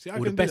 See, Or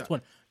the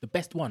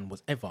best one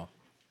was ever.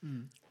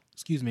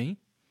 Excuse me.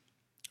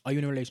 Are you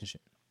in a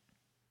relationship?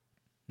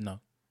 No.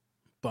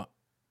 But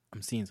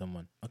I'm seeing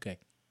someone. Okay.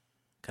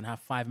 Can I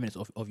have 5 minutes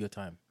of your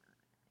time?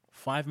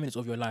 5 minutes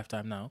of your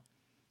lifetime now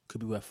could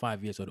be worth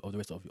 5 years of the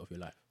rest of your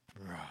life.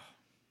 Bro.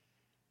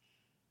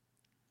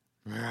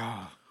 All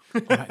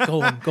right,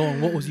 go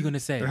on. What was you gonna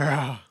say?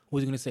 What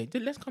was you gonna say?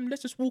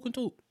 Let's just walk and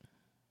talk.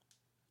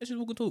 Let's just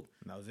walk and talk.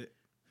 That was it.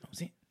 That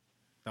was it.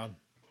 Done.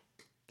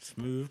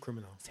 Smooth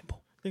criminal.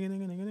 Simple. Ding, ding,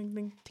 ding, ding, ding,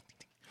 ding.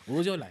 What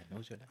was your line?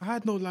 I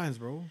had no lines,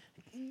 bro.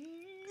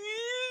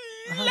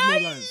 I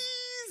had no lines.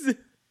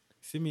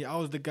 See me, I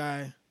was the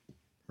guy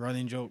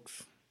running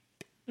jokes.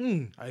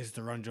 I used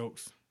to run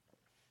jokes.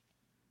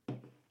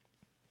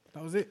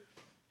 That was it.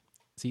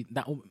 See,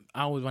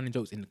 I was running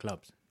jokes in the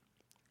clubs.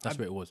 That's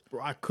where it was.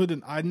 Bro,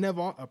 I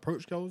never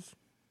approached girls.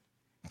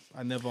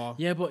 I never.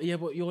 Yeah, but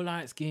you're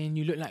light skin.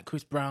 You look like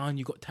Chris Brown.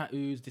 You got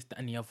tattoos. This, that,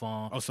 and the other.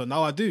 Oh, so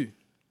now I do.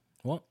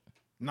 What?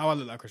 Now I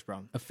look like Chris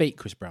Brown. A fake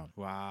Chris Brown.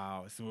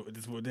 Wow. So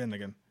this is what we're doing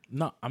again.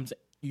 No, I'm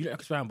saying you look like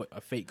Chris Brown, but a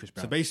fake Chris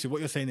Brown. So basically,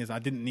 what you're saying is I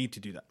didn't need to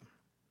do that.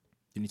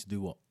 You need to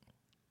do what?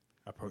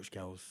 Approach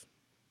girls.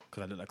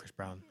 Because I look like Chris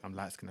Brown. I'm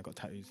light skinned. I got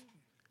tattoos.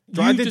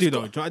 Do you know what I did do,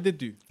 though? Do you know what I did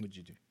do? What did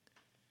you do?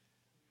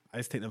 I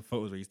used to take them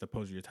photos where you used to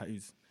pose with your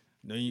tattoos.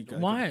 No,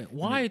 Why?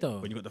 Why though?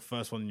 When you got the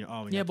first one in your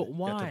arm. And Yeah, you have but to,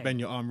 You have why? to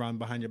bend your arm round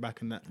behind your back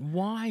and that.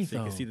 Why So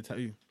though? you can see the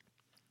tattoo.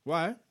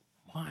 Why?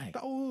 Why?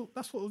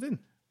 That's what was in.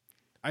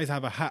 I used to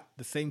have a hat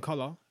the same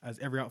color as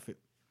every outfit.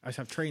 I used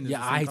to have trainers. Yeah,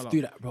 the same I used colour. to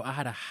do that, bro. I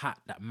had a hat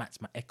that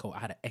matched my Echo. I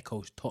had an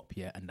Echo's top,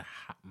 yeah, and the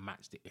hat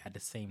matched it. It had the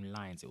same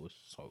lines. It was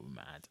so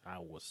mad. I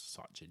was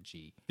such a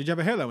G. Did you have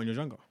a hairline when you were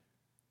younger?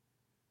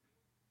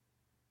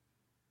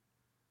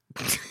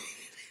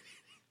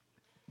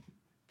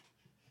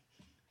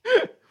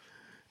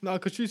 No,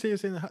 because you say you're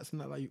saying the hats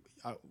and that, like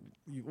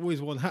you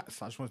always worn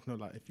hats. I just want to know,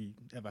 like, if you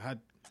ever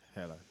had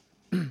hairline.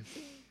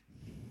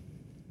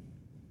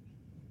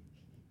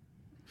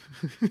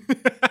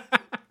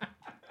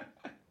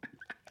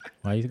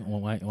 Why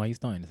are you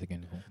starting this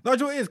again? No, do you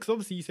know what it is? Because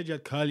obviously you said you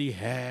had curly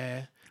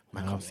hair.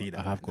 Man, I can't see that.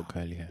 I have got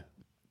curly hair.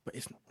 But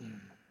it's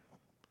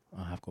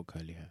I have got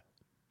curly hair.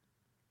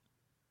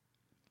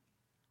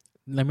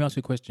 Let me ask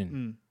you a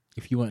question.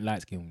 If you weren't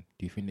light skinned,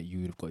 do you think that you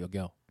would have got your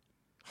girl?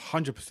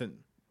 100%.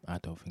 I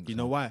don't think You so.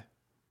 know why? I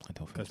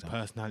don't think Because so.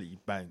 personality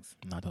bangs.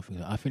 No, I don't think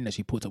so. I think that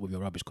she puts up with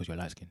your rubbish because you're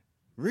light skinned.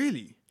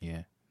 Really?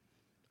 Yeah.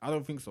 I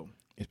don't think so.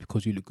 It's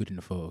because you look good in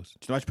the photos.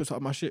 Do you know why she puts up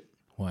my shit?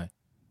 Why?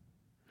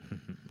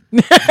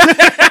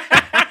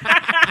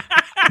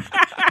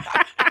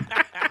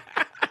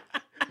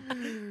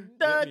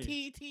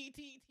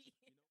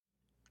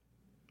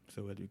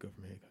 So where do we go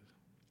from here,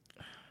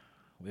 guys?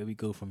 Where we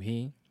go from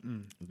here,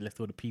 we've left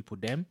all the people,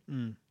 them,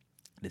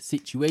 the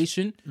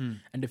situation,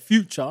 and the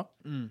future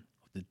of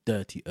the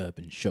Dirty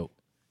Urban Show.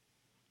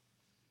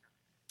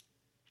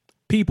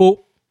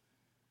 People,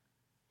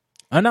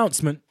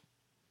 announcement.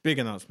 Big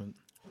announcement.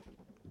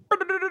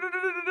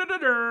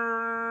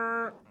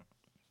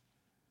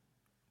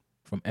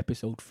 From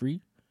episode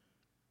 3,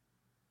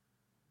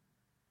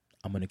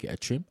 I'm going to get a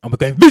trim. I'm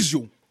going to go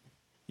visual.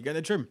 You getting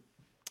a trim?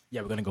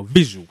 Yeah, we're going to go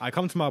visual. I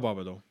come to my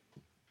barber, though.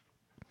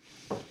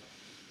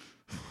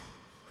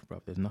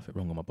 Bro, there's nothing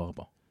wrong with my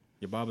barber.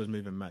 Your barber's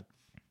moving mad.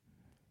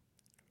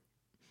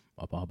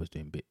 My barber's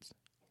doing bits.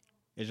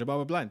 Is your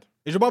barber blind?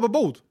 Is your barber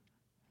bald?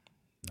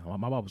 No,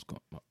 my barber's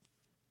got... I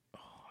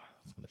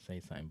was going to say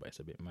something, but it's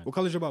a bit mad. What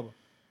colour's your barber?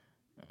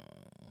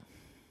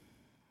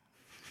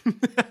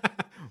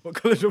 What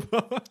colour's your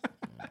barber?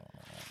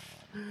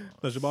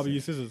 Does your barber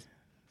use scissors?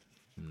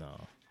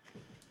 No.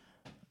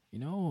 You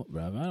know what,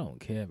 bruv? I don't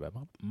care,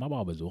 bruv. My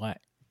barber's white.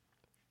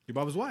 Your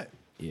barber's white?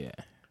 Yeah.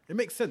 It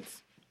makes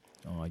sense.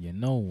 Oh, you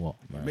know what,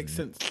 man? It makes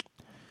sense.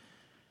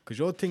 Because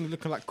your thing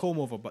looking like comb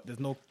over, but there's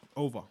no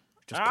over.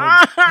 Just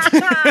comb.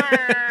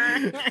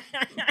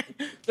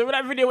 So with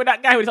that video with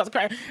that guy who starts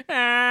crying.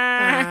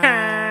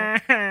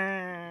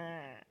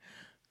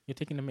 You're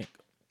taking the mic.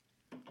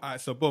 All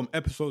right, so boom.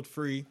 Episode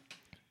 3.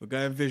 We're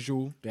going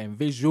visual. Going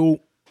visual.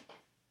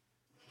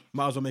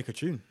 Might as well make a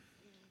tune.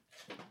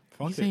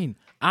 What are you Fuck it. saying?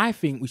 I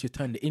think we should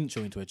turn the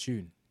intro into a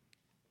tune.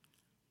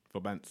 For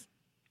Bants.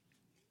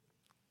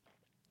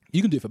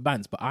 You can do it for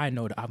bands, but I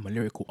know that I'm a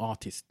lyrical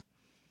artist.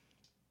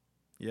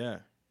 Yeah.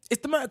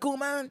 It's the Merkle,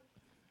 man.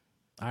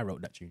 I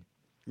wrote that tune.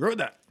 You wrote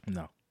that?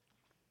 No.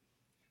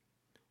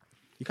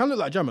 You kind of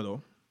look like Jammer,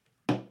 though.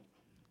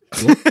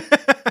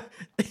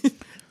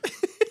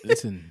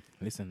 Listen.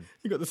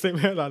 You got the same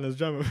hairline as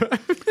Jammer.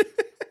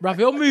 Bruv,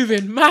 you're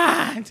moving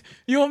mad.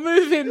 You're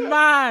moving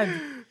mad.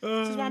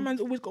 This is why man's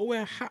always got to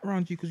wear a hat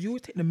around you because you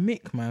always take the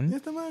mic, man.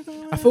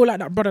 I feel like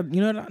that brother, you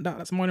know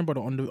that's morning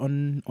brother on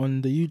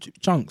the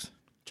YouTube Chunks.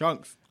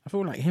 Chunks. I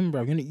feel like him,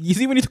 bro. You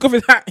see when he took off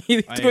his hat,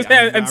 he took his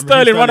hair and I'm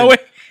Sterling run away.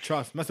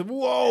 Trust. Massive.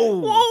 Whoa.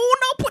 Whoa,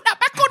 no, put that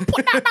back on.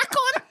 Put that back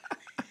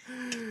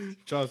on.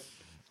 Trust.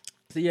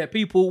 So yeah,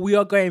 people, we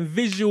are going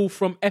visual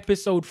from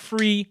episode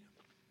 3.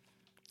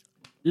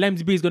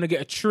 Lemsy B is going to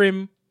get a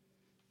trim.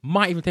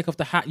 Might even take off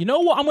the hat. You know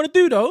what I'm going to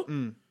do, though?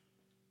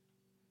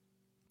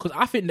 Because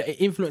I think that it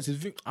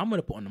influences... I'm going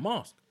to put on the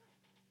mask.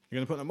 You're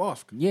going to put on a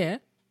mask? Yeah.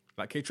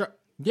 Like K-Trap?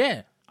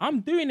 Yeah.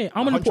 I'm doing it.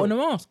 I'm going to put on the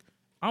mask.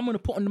 I'm going to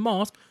put on the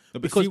mask. No,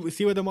 but because...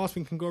 see where the mask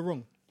thing can go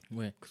wrong?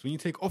 Where? Because when you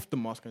take off the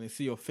mask and they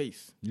see your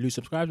face... You lose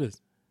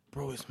subscribers.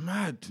 Bro, it's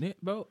mad. Yeah,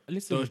 bro,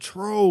 listen. The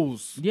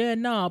trolls. Yeah,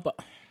 nah, but...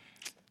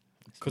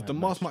 Because the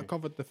mask might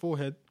cover the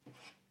forehead.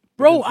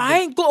 Bro, I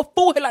ain't got a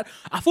forehead like...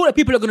 I thought that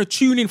people are going to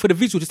tune in for the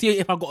visual to see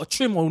if I got a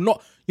trim or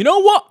not. You know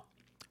what?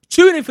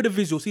 Tune in for the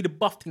visual. See the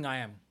buff thing I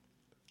am.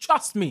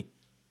 Trust me.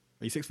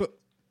 Are you 6 foot?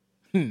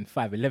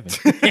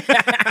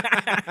 5'11".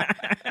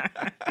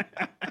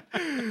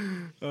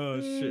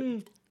 Oh,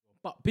 shit.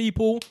 But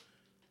people,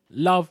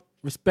 love,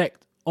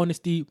 respect,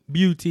 honesty,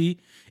 beauty.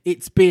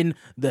 It's been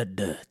the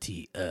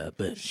Dirty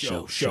Urban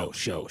Show. Show. The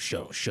Dirty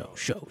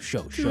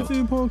Yeah.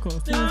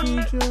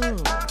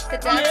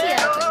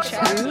 Urban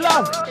Show.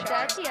 Love. The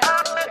Dirty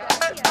Urban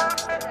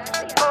Show.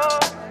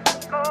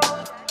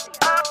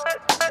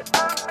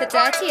 The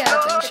Dirty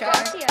Urban Show.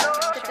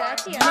 The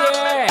Dirty Urban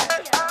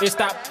Yeah, it's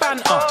that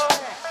banter.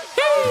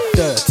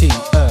 Dirty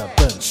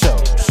Urban Show.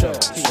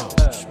 Dirty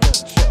Urban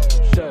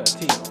Show.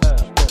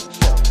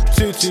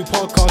 Tutu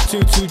podcast,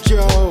 Tutu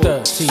Joe.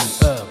 Dirty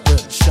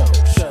Urban Show.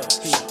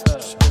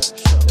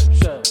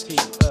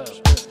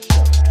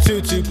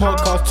 Tutu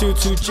podcast,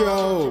 Tutu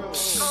Joe.